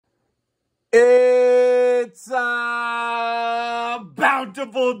It's a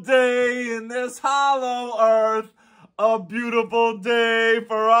bountiful day in this hollow earth. A beautiful day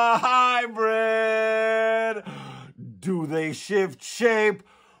for a hybrid. Do they shift shape?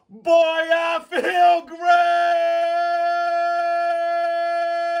 Boy, I feel great.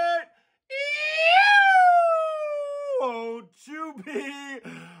 Ew! Won't you be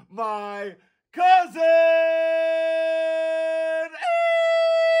my cousin?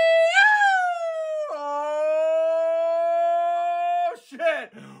 Oh,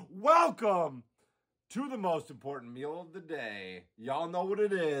 shit. Welcome to the most important meal of the day. Y'all know what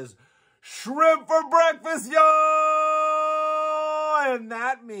it is. Shrimp for breakfast, y'all! And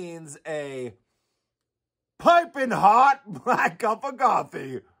that means a piping hot black cup of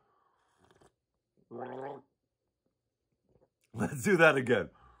coffee. Let's do that again.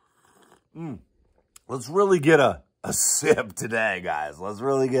 Let's really get a sip today, guys. Let's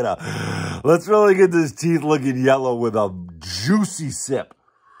really get this teeth looking yellow with a juicy sip.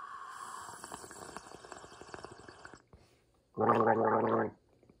 We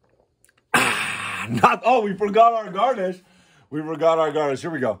forgot our garnish. Here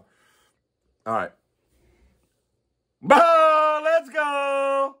we go. All right. Let's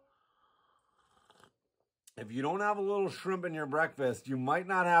go. If you don't have a little shrimp in your breakfast, you might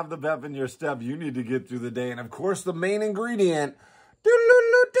not have the pep in your step you need to get through the day. And of course, the main ingredient,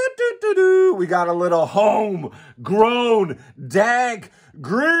 we got a little homegrown dank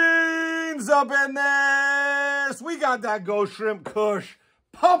greens up in this. We got that Ghostshrimp Kush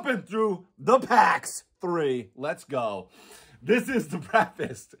pumping through the packs. 3. Let's go. This is the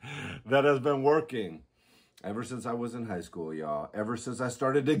breakfast that has been working ever since I was in high school, y'all. Ever since I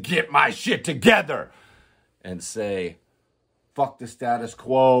started to get my shit together and say, fuck the status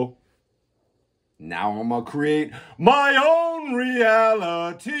quo. Now I'm going to create my own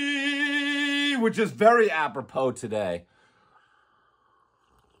reality, which is very apropos today.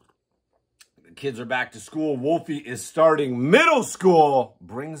 The kids are back to school. Wolfie is starting middle school.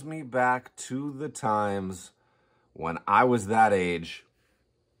 Brings me back to the times when I was that age.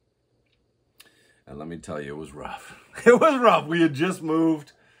 And let me tell you, it was rough. It was rough. We had just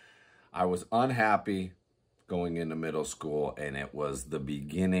moved. I was unhappy going into middle school, and it was the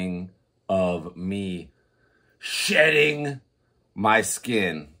beginning of me shedding my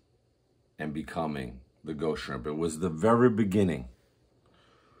skin and becoming the ghost shrimp. It was the very beginning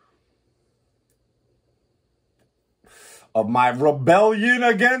of my rebellion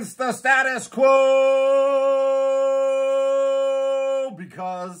against the status quo,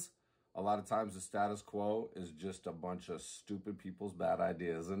 because a lot of times the status quo is just a bunch of stupid people's bad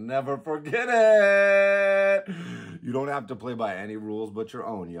ideas, and never forget it. You don't have to play by any rules but your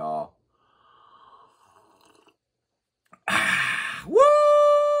own, y'all. Woo!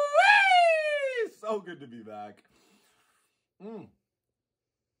 So good to be back.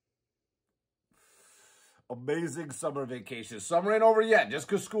 Amazing summer vacation. Summer ain't over yet. Just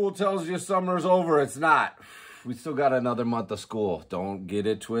because school tells you summer's over, it's not. We still got another month of school. Don't get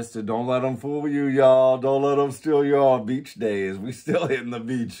it twisted. Don't let them fool you, y'all. Don't let them steal your beach days. We still hitting the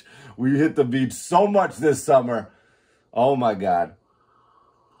beach. We hit the beach so much this summer. Oh, my God.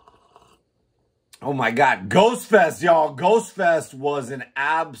 Oh, my God. Ghost Fest, y'all. Ghost Fest was an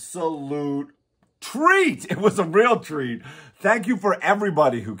absolute treat. It was a real treat. Thank you for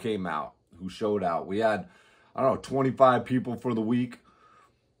everybody who came out, who showed out. We had, I don't know, 25 people for the week.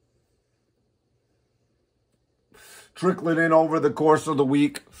 Trickling in over the course of the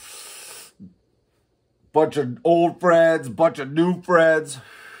week. Bunch of old friends, bunch of new friends.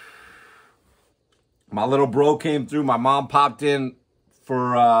 My little bro came through. My mom popped in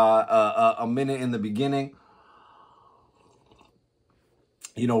for a minute in the beginning.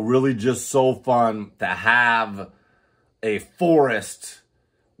 You know, really just so fun to have a forest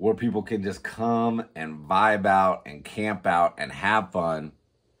where people can just come and vibe out and camp out and have fun.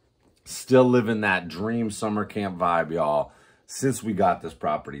 Still living that dream summer camp vibe, y'all, since we got this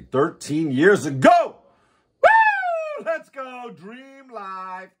property 13 years ago. Woo! Let's go. Dream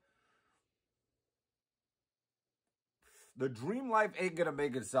life. The dream life ain't going to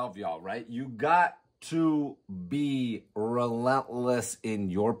make itself, y'all, right? You got to be relentless in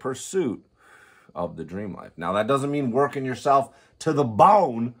your pursuit of the dream life. Now, that doesn't mean working yourself to the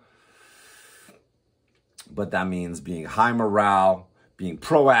bone, but that means being high morale, being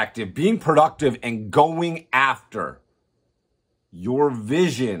proactive, being productive, and going after your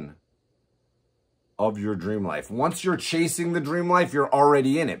vision of your dream life. Once you're chasing the dream life, you're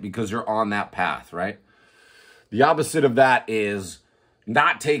already in it because you're on that path, right? The opposite of that is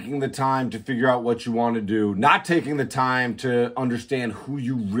not taking the time to figure out what you want to do, not taking the time to understand who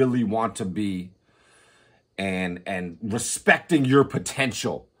you really want to be, and respecting your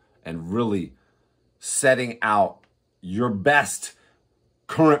potential and really setting out your best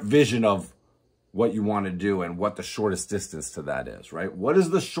current vision of what you want to do and what the shortest distance to that is, right? What is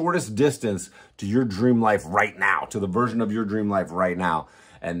the shortest distance to your dream life right now, to the version of your dream life right now?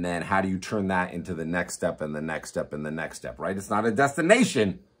 And then how do you turn that into the next step and the next step and the next step, right? It's not a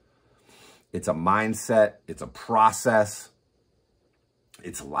destination. It's a mindset. It's a process.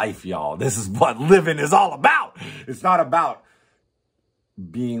 It's life, y'all. This is what living is all about. It's not about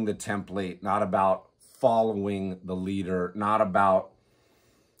being the template, not about following the leader, not about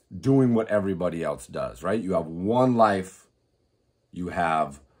doing what everybody else does, right? You have one life. You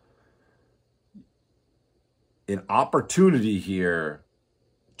have an opportunity here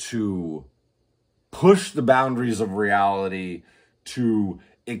to push the boundaries of reality, to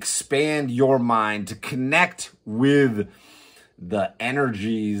expand your mind, to connect with the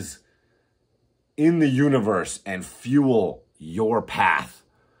energies in the universe and fuel your path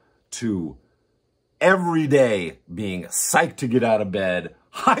to every day being psyched to get out of bed,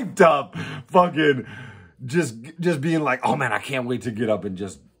 hyped up, fucking just being like, oh man, I can't wait to get up and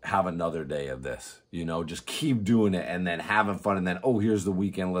just have another day of this, you know, just keep doing it and then having fun. And then, oh, here's the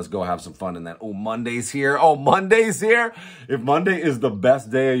weekend. Let's go have some fun. And then, oh, Monday's here. Oh, Monday's here. If Monday is the best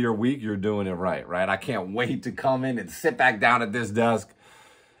day of your week, you're doing it right, right? I can't wait to come in and sit back down at this desk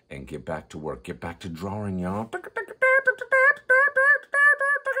and get back to work, get back to drawing, y'all.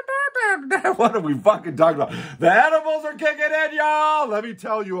 What are we fucking talking about? The edibles are kicking in, y'all. Let me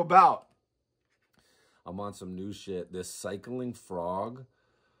tell you about. I'm on some new shit. This cycling frog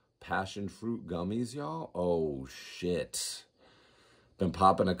passion fruit gummies, y'all. Oh, shit. Been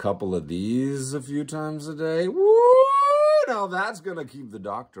popping a couple of these a few times a day. Woo! Now that's going to keep the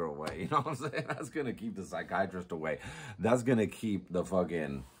doctor away. You know what I'm saying? That's going to keep the psychiatrist away. That's going to keep the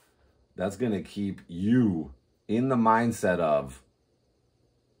fucking... That's going to keep you in the mindset of,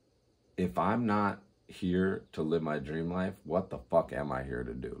 if I'm not here to live my dream life, what the fuck am I here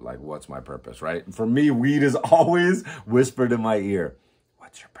to do? Like, what's my purpose, right? For me, weed is always whispered in my ear.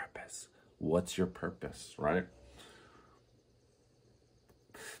 What's your purpose? What's your purpose, right?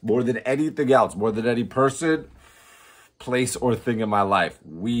 More than anything else, more than any person, place, or thing in my life,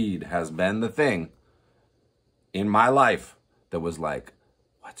 weed has been the thing in my life that was like,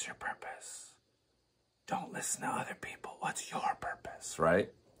 what's your purpose? Don't listen to other people. What's your purpose,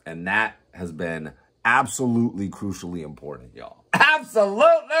 right? And that has been absolutely crucially important, y'all. Absolutely!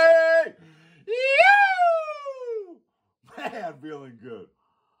 Yoo! Man, feeling good.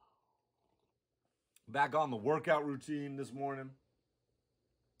 Back on the workout routine this morning.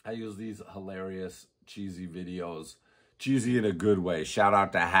 I use these hilarious, cheesy videos. Cheesy in a good way. Shout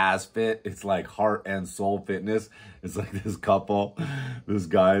out to HasFit. It's like heart and soul fitness. It's like this couple, this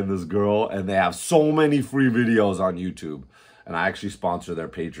guy and this girl, and they have so many free videos on YouTube. And I actually sponsor their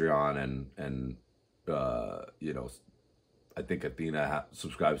Patreon, and you know, I think Athena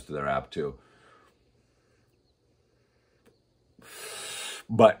subscribes to their app too.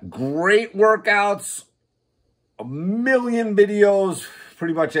 But great workouts, a million videos,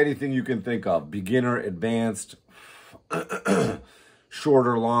 pretty much anything you can think of. Beginner, advanced,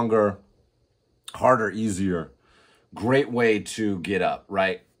 shorter, longer, harder, easier. Great way to get up,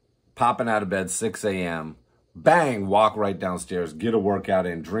 right? Popping out of bed, 6 a.m., bang, walk right downstairs, get a workout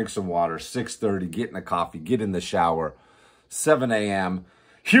in, drink some water, 6:30, get in a coffee, get in the shower, 7 a.m.,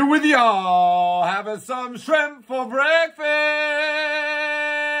 here with y'all, having some shrimp for breakfast.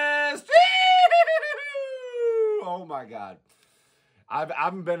 Oh my God. I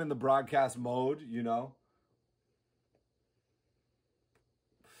haven't been in the broadcast mode, you know.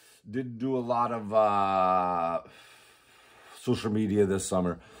 Didn't do a lot of social media this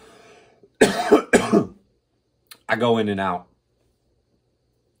summer. I go in and out.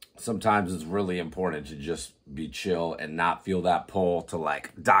 Sometimes it's really important to just be chill and not feel that pull to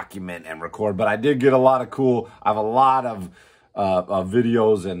like document and record. But I did get a lot of I have a lot of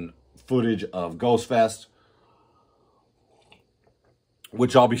videos and footage of Ghost Fest,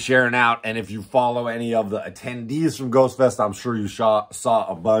 which I'll be sharing out. And if you follow any of the attendees from Ghost Fest, I'm sure you saw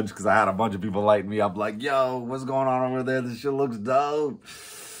a bunch, because I had a bunch of people lighting me up like, yo, what's going on over there? This shit looks dope.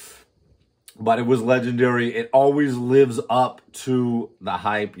 But it was legendary. It always lives up to the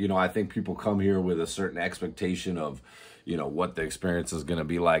hype. You know, I think people come here with a certain expectation of, you know, what the experience is going to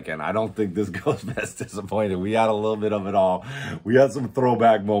be like. And I don't think this Ghost Fest disappointed. We had a little bit of it all. We had some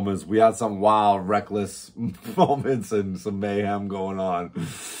throwback moments. We had some wild, reckless moments and some mayhem going on.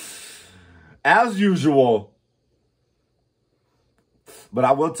 As usual. But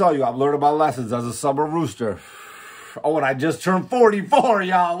I will tell you, I've learned my lessons as a summer rooster. Oh, and I just turned 44,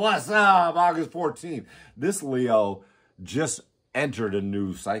 y'all. What's up? August 14th. This Leo just entered a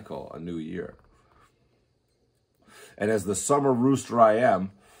new cycle, a new year. And as the summer rooster I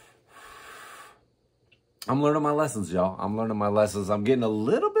am, I'm learning my lessons, y'all. I'm learning my lessons. I'm getting a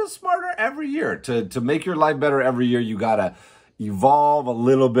little bit smarter every year. To make your life better every year, you got to evolve a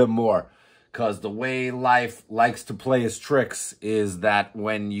little bit more. Because the way life likes to play its tricks is that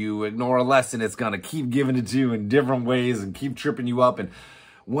when you ignore a lesson, it's going to keep giving it to you in different ways and keep tripping you up. And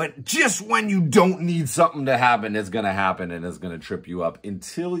just when you don't need something to happen, it's going to happen and it's going to trip you up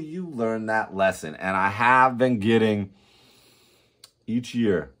until you learn that lesson. And I have been getting each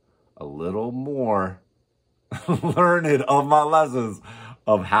year a little more learned of my lessons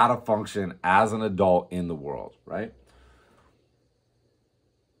of how to function as an adult in the world, right?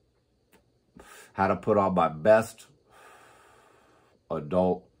 How to put on my best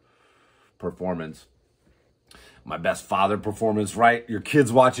adult performance. My best father performance, right? Your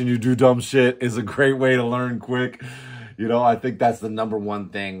kids watching you do dumb shit is a great way to learn quick. You know, I think that's the number one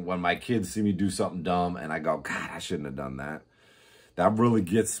thing when my kids see me do something dumb and I go, God, I shouldn't have done that. That really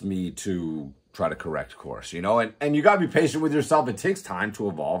gets me to try to correct course, you know? And you got to be patient with yourself. It takes time to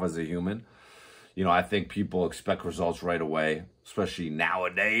evolve as a human. You know, I think people expect results right away, especially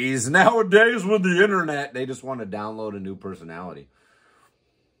nowadays. Nowadays with the internet, they just want to download a new personality.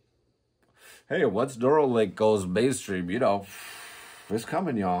 Hey, what's Duralink goes mainstream? You know, it's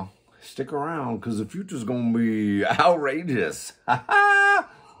coming, y'all. Stick around, because the future's going to be outrageous.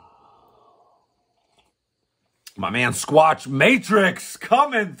 My man Squatch Matrix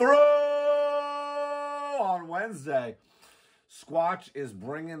coming through on Wednesday. Squatch is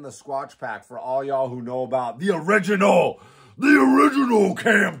bringing the Squatch Pack for all y'all who know about the original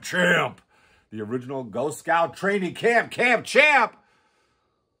Camp Champ, the original Ghost Scout Training Camp Champ.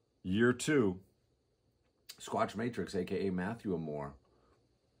 Year 2, Squatch Matrix, a.k.a. Matthew Amore.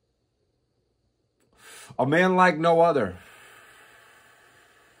 A man like no other.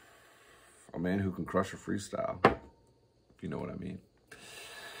 A man who can crush a freestyle, if you know what I mean.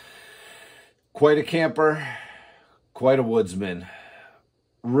 Quite a camper. Quite a woodsman.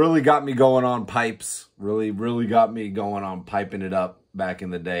 Really got me going on pipes. Really got me going on piping it up back in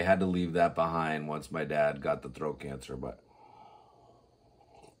the day. Had to leave that behind once my dad got the throat cancer, but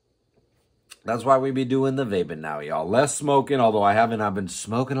that's why we be doing the vaping now, y'all. Less smoking, although I've been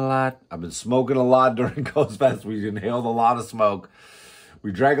smoking a lot. I've been smoking a lot during Ghost Fest. We inhaled a lot of smoke.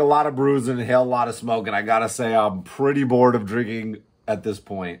 We drank a lot of brews and inhaled a lot of smoke, and I gotta say I'm pretty bored of drinking at this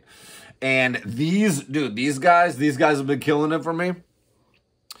point. And these guys have been killing it for me.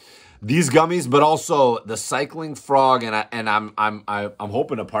 These gummies, but also the Cycling Frog, and I'm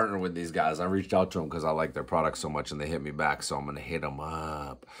hoping to partner with these guys. I reached out to them because I like their products so much, and they hit me back, so I'm gonna hit them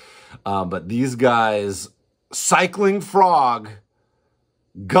up. But these guys, Cycling Frog,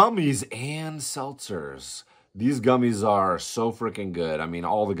 gummies and seltzers. These gummies are so freaking good. I mean,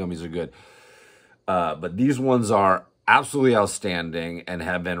 all the gummies are good, but these ones are absolutely outstanding and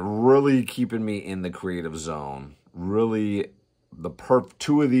have been really keeping me in the creative zone. Really,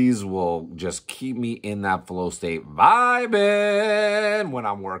 two of these will just keep me in that flow state, vibing when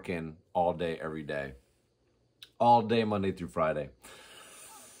I'm working all day, every day. All day, Monday through Friday.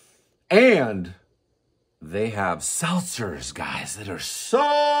 And they have seltzers, guys, that are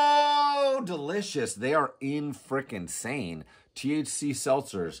so delicious. They are in-frickin-sane. THC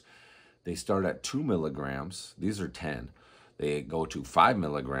seltzers. They start at 2 milligrams. These are 10. They go to 5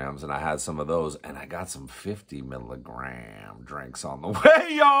 milligrams, and I had some of those, and I got some 50 milligram drinks on the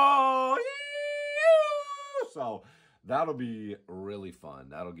way, y'all. So that'll be really fun.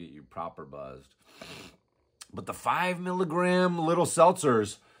 That'll get you proper buzzed. But the 5 milligram little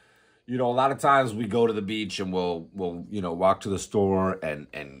seltzers, you know, a lot of times we go to the beach and we'll you know, walk to the store and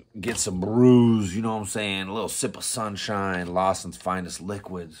get some brews, you know what I'm saying? A little sip of sunshine, Lawson's Finest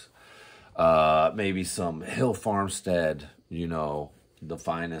Liquids. Maybe some Hill Farmstead, you know, the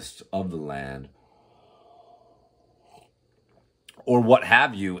finest of the land, or what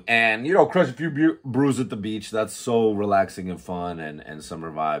have you, and, you know, crush a few brews at the beach. That's so relaxing and fun and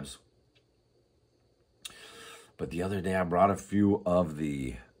summer vibes. But the other day I brought a few of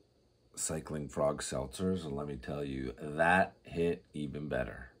the Cycling Frog seltzers, and let me tell you, that hit even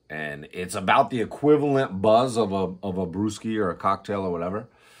better. And it's about the equivalent buzz of a brewski or a cocktail or whatever.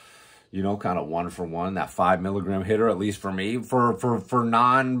 You know, kind of 1 for 1, that 5 milligram hitter, at least for me. For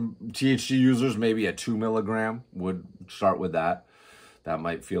non-THC users, maybe a 2 milligram would start with that. That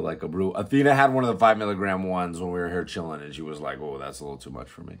might feel like a brew. Athena had one of the 5 milligram ones when we were here chilling, and she was like, oh, that's a little too much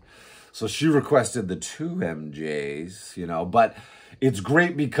for me. So she requested the 2 MJs, you know, but it's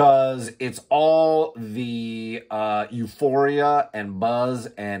great because it's all the euphoria and buzz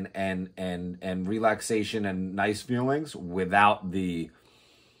and relaxation and nice feelings without the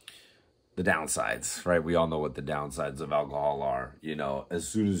downsides, right? We all know what the downsides of alcohol are. You know, as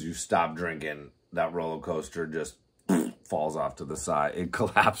soon as you stop drinking, that roller coaster just falls off to the side. It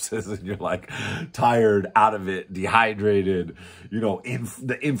collapses and you're like tired, out of it, dehydrated, you know,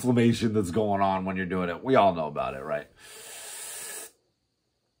 the inflammation that's going on when you're doing it. We all know about it, right?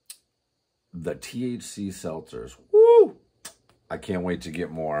 The THC seltzers. Woo! I can't wait to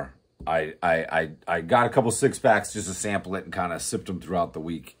get more. I got a couple 6-packs just to sample it and kind of sipped them throughout the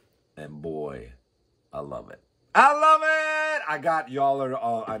week. And boy, I love it. I love it! I got y'all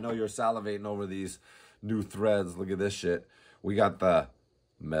are, I know you're salivating over these new threads. Look at this shit. We got the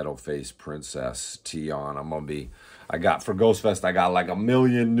Metal Face Princess tee on. For Ghost Fest, I got like a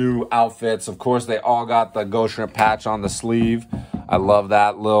million new outfits. Of course, they all got the Ghost Shrimp patch on the sleeve. I love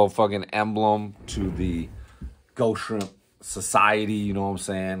that little fucking emblem to the Ghost Shrimp Society, you know what I'm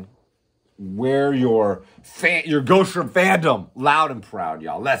saying? Wear your Ghost Shrimp fandom loud and proud,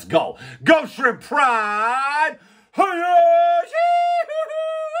 y'all. Let's go. Ghost Shrimp Pride!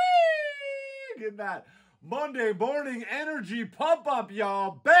 Get that Monday morning energy pump up,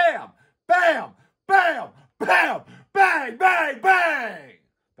 y'all. Bam! Bam! Bam! Bam! Bang! Bang! Bang!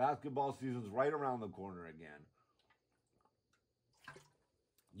 Basketball season's right around the corner again.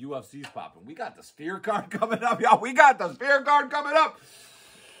 UFC's popping. We got the Sphere card coming up, y'all. We got the Sphere card coming up.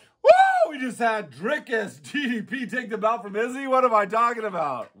 Woo! We just had Drickus DDP take the belt from Izzy. What am I talking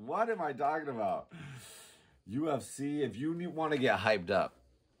about? What am I talking about? UFC, if you want to get hyped up,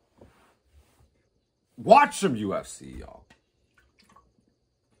 watch some UFC, y'all.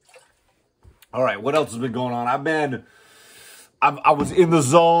 All right, what else has been going on? I was in the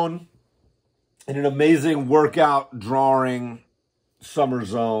zone in an amazing workout drawing summer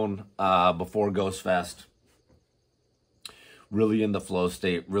zone before Ghost Fest. Really in the flow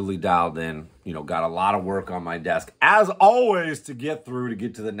state, really dialed in, you know, got a lot of work on my desk. As always, to get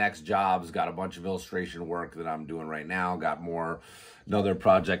to the next jobs, got a bunch of illustration work that I'm doing right now. Got another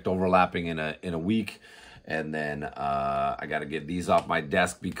project overlapping in a week. And then I got to get these off my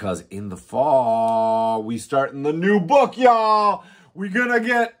desk because in the fall, we starting the new book, y'all. We're going to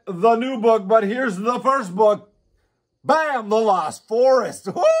get the new book, but here's the first book. Bam, The Lost Forest.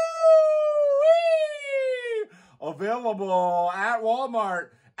 Woo! Available at Walmart,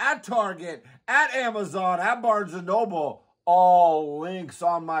 at Target, at Amazon, at Barnes & Noble. All links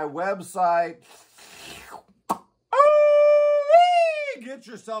on my website. Get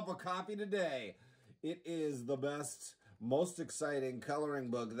yourself a copy today. It is the best, most exciting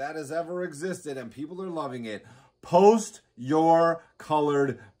coloring book that has ever existed, and people are loving it. Post your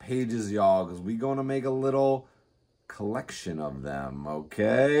colored pages, y'all, because we're going to make a little collection of them,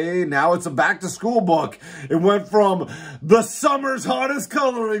 okay? Now it's a back-to-school book. It went from the summer's hottest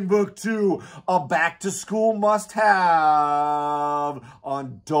coloring book to a back-to-school must-have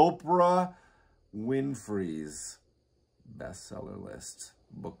on Dopra Winfrey's bestseller list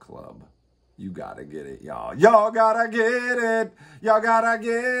book club. You gotta get it, y'all. Y'all gotta get it. Y'all gotta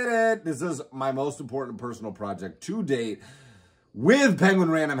get it. This is my most important personal project to date with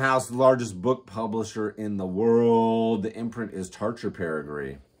Penguin Random House, the largest book publisher in the world. The imprint is Tarcher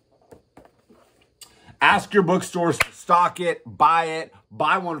Perigee. Ask your bookstores to stock it, buy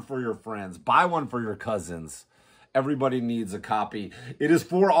one for your friends, buy one for your cousins. Everybody needs a copy. It is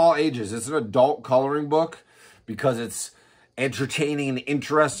for all ages. It's an adult coloring book because it's entertaining and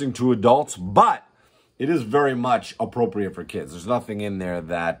interesting to adults, but it is very much appropriate for kids. There's nothing in there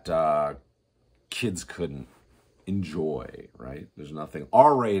that kids couldn't enjoy, right? There's nothing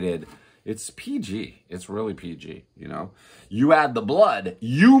R-rated. It's PG. It's really PG, you know? You add the blood,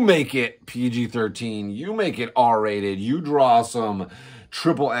 you make it PG-13, you make it R-rated, you draw some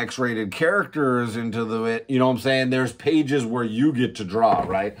triple X-rated characters into it, you know what I'm saying? There's pages where you get to draw,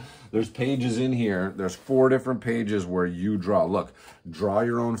 right? There's pages in here. There's 4 different pages where you draw. Look, draw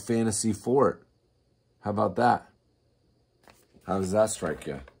your own fantasy fort. How about that? How does that strike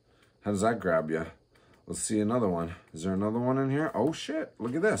you? How does that grab you? Let's see another one. Is there another one in here? Oh, shit.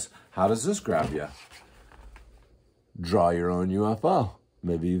 Look at this. How does this grab you? Draw your own UFO.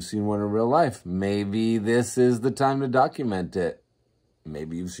 Maybe you've seen one in real life. Maybe this is the time to document it.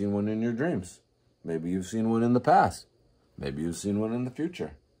 Maybe you've seen one in your dreams. Maybe you've seen one in the past. Maybe you've seen one in the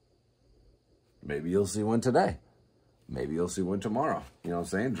future. Maybe you'll see one today. Maybe you'll see one tomorrow. You know what I'm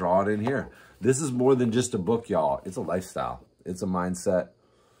saying? Draw it in here. This is more than just a book, y'all. It's a lifestyle. It's a mindset.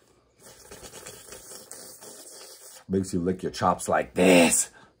 Makes you lick your chops like this.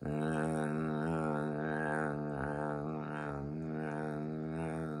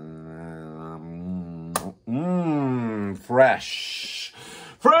 Fresh.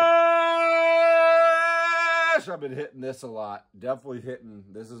 Fresh! I've been hitting this a lot. Definitely hitting.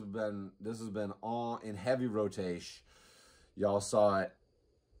 This has been all in heavy rotation. Y'all saw it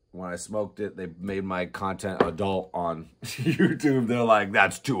when I smoked it. They made my content adult on YouTube. They're like,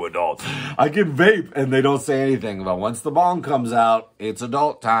 that's too adult. I can vape and they don't say anything. But once the bong comes out, it's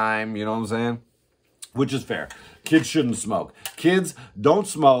adult time. You know what I'm saying? Which is fair. Kids shouldn't smoke. Kids, don't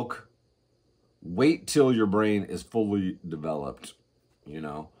smoke. Wait till your brain is fully developed, you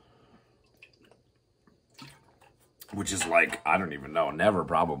know? Which is like, I don't even know, never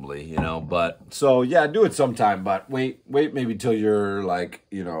probably, you know? But, so, yeah, do it sometime, but wait maybe till you're like,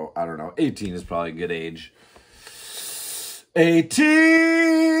 you know, I don't know, 18 is probably a good age.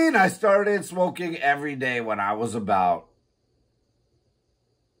 18! I started smoking every day when I was about,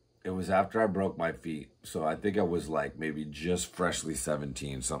 it was after I broke my feet. So I think I was like maybe just freshly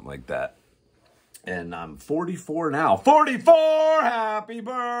 17, something like that. And I'm 44 now. 44! Happy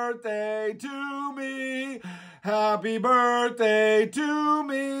birthday to me. Happy birthday to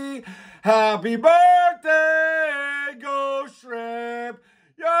me. Happy birthday, Ghost Shrimp.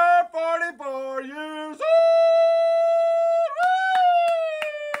 You're 44 years old.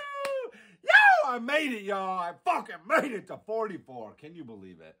 Yo, I made it, y'all. I fucking made it to 44. Can you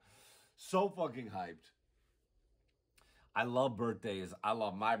believe it? So fucking hyped. I love birthdays. I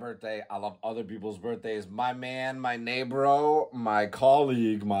love my birthday. I love other people's birthdays. My man, my neighbor, my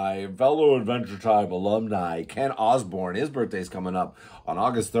colleague, my fellow Adventure Tribe alumni, Ken Osborne, his birthday's coming up on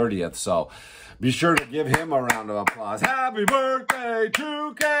August 30th. So be sure to give him a round of applause. Happy birthday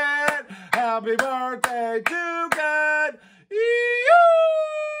to Ken. Happy birthday to Ken.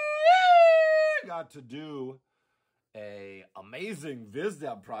 Got to do a amazing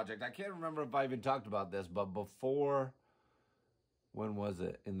VizDev project. I can't remember if I even talked about this, but before... When was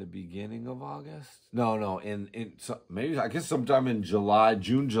it? In the beginning of August? No, maybe I guess sometime in July,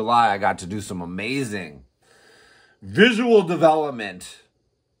 June, July, I got to do some amazing visual development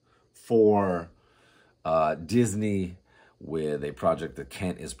for Disney with a project that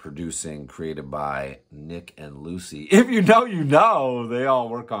Kent is producing, created by Nick and Lucy. If you know, you know. They all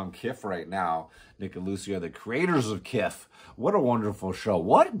work on KIF right now. Nick and Lucy are the creators of KIF. What a wonderful show.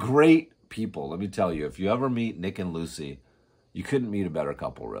 What great people. Let me tell you, if you ever meet Nick and Lucy, you couldn't meet a better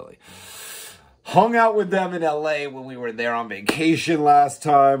couple, really. Hung out with them in LA when we were there on vacation last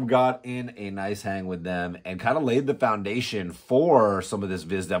time. Got in a nice hang with them and kind of laid the foundation for some of this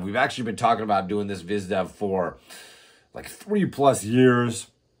VizDev. We've actually been talking about doing this VizDev for like 3+ years.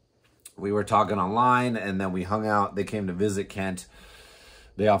 We were talking online and then we hung out. They came to visit Kent.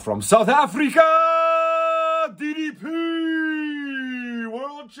 They are from South Africa. DDP,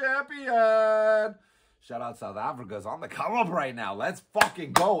 world champion. Shout out South Africa's on the come up right now. Let's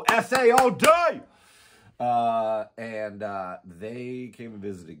fucking go. SAOD! They came and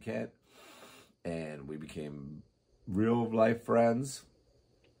visited Kent. And we became real life friends.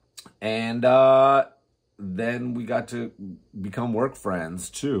 And then we got to become work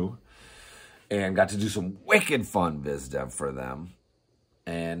friends too. And got to do some wicked fun VizDev for them.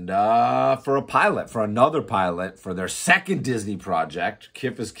 And for another pilot, for their second Disney project.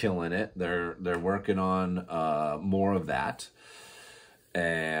 KIF is killing it. They're working on more of that.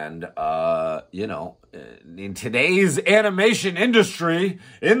 And, you know, in today's animation industry,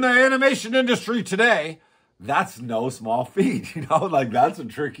 today, that's no small feat. You know, like that's a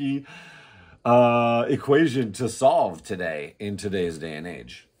tricky equation to solve today, in today's day and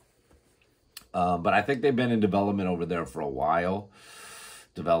age. But I think they've been in development over there for a while.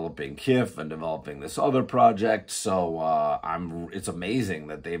 Developing KIF and developing this other project. So it's amazing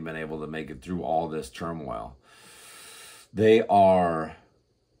that they've been able to make it through all this turmoil. They are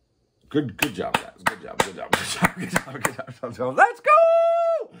good job, guys. Good job. Let's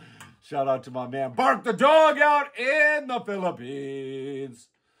go! Shout out to my man Bark the dog out in the Philippines.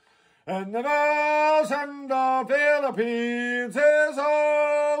 And the mouse in the Philippines is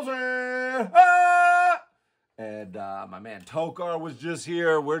always And my man Tokar was just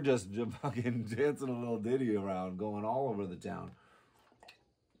here. We're just fucking dancing a little ditty around, going all over the town.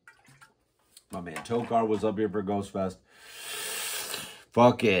 My man Tokar was up here for Ghost Fest.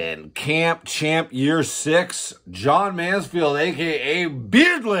 Fucking Camp Champ Year 6. John Mansfield, a.k.a.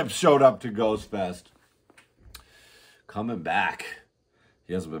 Beard Lips, showed up to Ghost Fest. Coming back.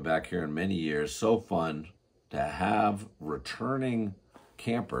 He hasn't been back here in many years. So fun to have returning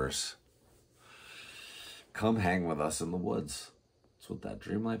campers come hang with us in the woods. That's what that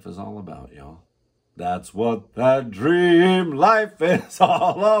dream life is all about, y'all. That's what that dream life is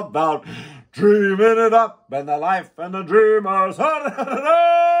all about. Dreaming it up and the life and the dreamers.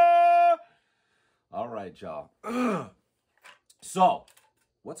 All right, y'all. So,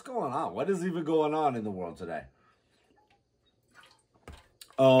 what's going on? What is even going on in the world today?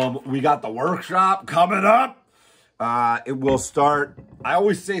 We got the workshop coming up. It will start, I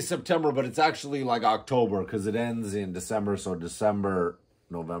always say September, but it's actually like October because it ends in December. So December,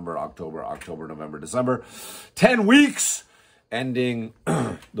 November, October, November, December. 10 weeks, ending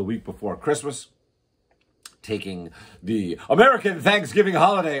the week before Christmas. Taking the American Thanksgiving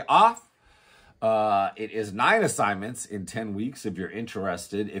holiday off. It is 9 assignments in 10 weeks if you're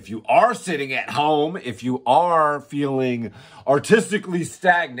interested. If you are sitting at home, if you are feeling artistically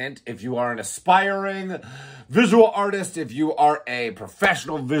stagnant, if you are an aspiring visual artist, if you are a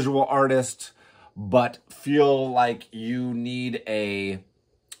professional visual artist, but feel like you need a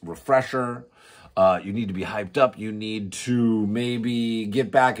refresher, you need to be hyped up, you need to maybe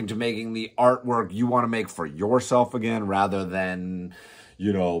get back into making the artwork you want to make for yourself again rather than,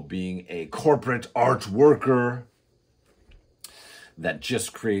 you know, being a corporate art worker that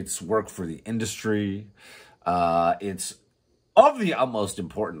just creates work for the industry. It's of the utmost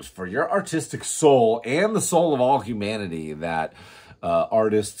importance for your artistic soul and the soul of all humanity that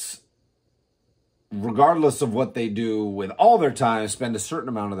artists, regardless of what they do with all their time, spend a certain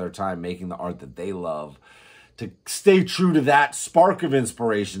amount of their time making the art that they love, to stay true to that spark of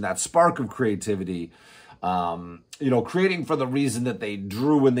inspiration, that spark of creativity. You know, creating for the reason that they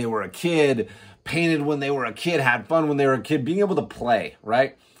drew when they were a kid, painted when they were a kid, had fun when they were a kid, being able to play,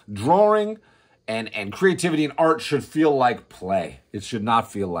 right? Drawing and creativity and art should feel like play. It should not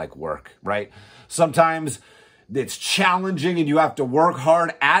feel like work, right? Sometimes it's challenging and you have to work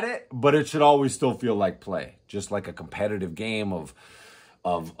hard at it, but it should always still feel like play. Just like a competitive game of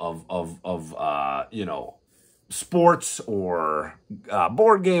you know, sports or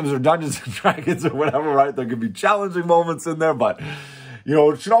board games or Dungeons and Dragons or whatever, right? There could be challenging moments in there, but, you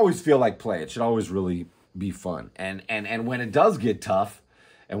know, it should always feel like play. It should always really be fun. And when it does get tough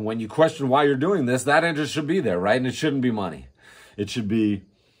and when you question why you're doing this, that interest should be there, right? And it shouldn't be money. It should be,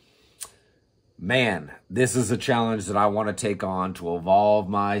 man, this is a challenge that I want to take on to evolve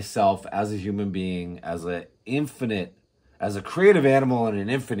myself as a human being, as a creative animal in an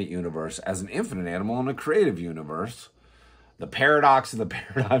infinite universe, as an infinite animal in a creative universe. The paradox and the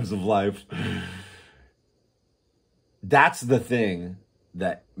paradigms of life. That's the thing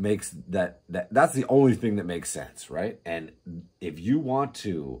that makes that's the only thing that makes sense, right? And if you want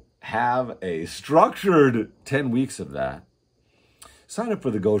to have a structured 10 weeks of that, sign up for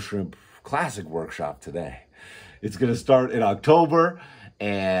the Ghostshrimp Classic Workshop today. It's going to start in October,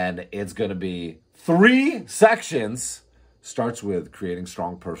 and it's going to be 3 sections. Starts with creating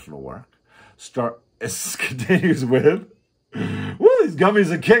strong personal work. It continues with, woo, these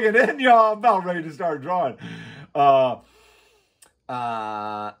gummies are kicking in, y'all. I'm about ready to start drawing.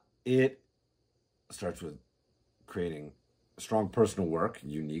 It starts with creating strong personal work,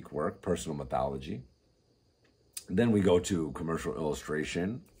 unique work, personal mythology. Then we go to commercial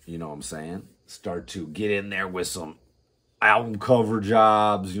illustration. You know what I'm saying? Start to get in there with some album cover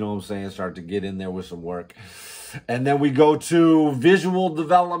jobs. You know what I'm saying? Start to get in there with some work. And then we go to visual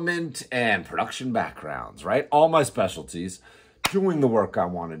development and production backgrounds, right? All my specialties, doing the work I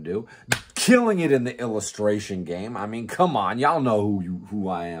want to do, killing it in the illustration game. I mean, come on, y'all know who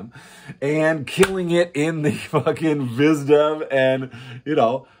I am. And killing it in the fucking viz dev and, you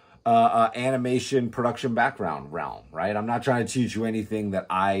know, animation production background realm, right? I'm not trying to teach you anything that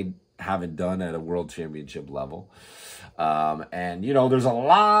I haven't done at a world championship level. And, you know, there's a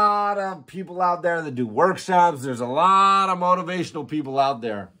lot of people out there that do workshops. There's a lot of motivational people out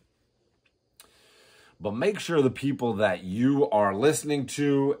there. But make sure the people that you are listening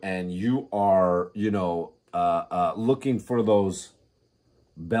to and you are, you know, looking for those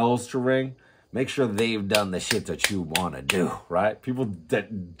bells to ring, make sure they've done the shit that you want to do, right? People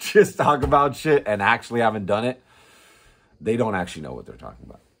that just talk about shit and actually haven't done it, they don't actually know what they're talking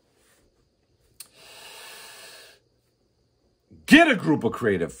about. Get a group of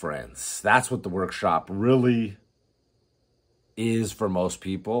creative friends. That's what the workshop really is for most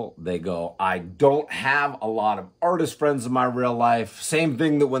people. They go, I don't have a lot of artist friends in my real life. Same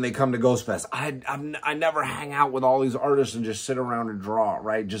thing that when they come to Ghost Fest. I never hang out with all these artists and just sit around and draw,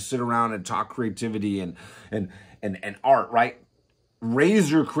 right? Just sit around and talk creativity and art, right?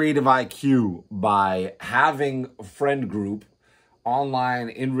 Raise your creative IQ by having a friend group online,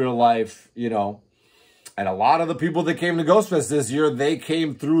 in real life, you know. And a lot of the people that came to Ghost Fest this year, they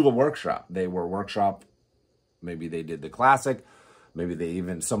came through the workshop. They were workshop Maybe they did the classic.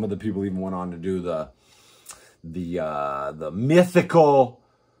 Maybe some of the people even went on to do the mythical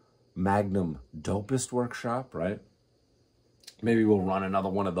Magnum Dopest workshop, right? Maybe we'll run another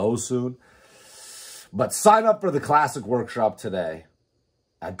one of those soon. But sign up for the classic workshop today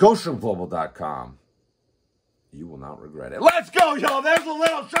at GhostshrimpGlobal.com. You will not regret it. Let's go, y'all. There's a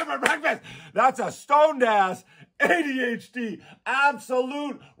little shrimp for breakfast. That's a stoned-ass ADHD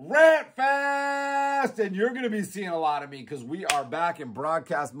absolute rant fest. And you're going to be seeing a lot of me because we are back in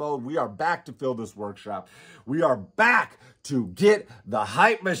broadcast mode. We are back to fill this workshop. We are back to get the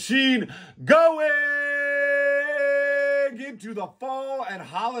hype machine going into the fall and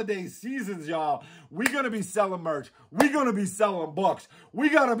holiday seasons, y'all. We're going to be selling merch. We're going to be selling books.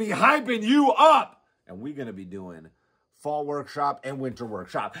 We're going to be hyping you up. And we're going to be doing fall workshop and winter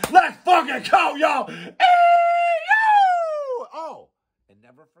workshop. Let's fucking go, y'all. Oh, and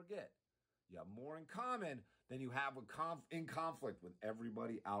never forget, you have more in common than you have in conflict with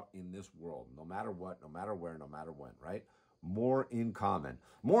everybody out in this world. No matter what, no matter where, no matter when, right? More in common.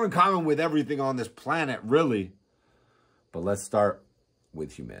 More in common with everything on this planet, really. But let's start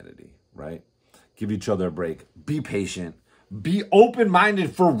with humanity, right? Give each other a break. Be patient. Be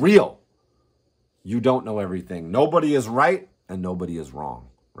open-minded for real. You don't know everything. Nobody is right and nobody is wrong,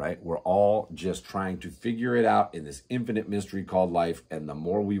 right? We're all just trying to figure it out in this infinite mystery called life. And the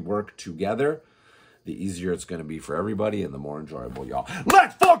more we work together, the easier it's going to be for everybody and the more enjoyable, y'all.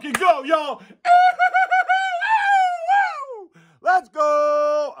 Let's fucking go, y'all. Let's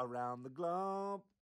go around the globe.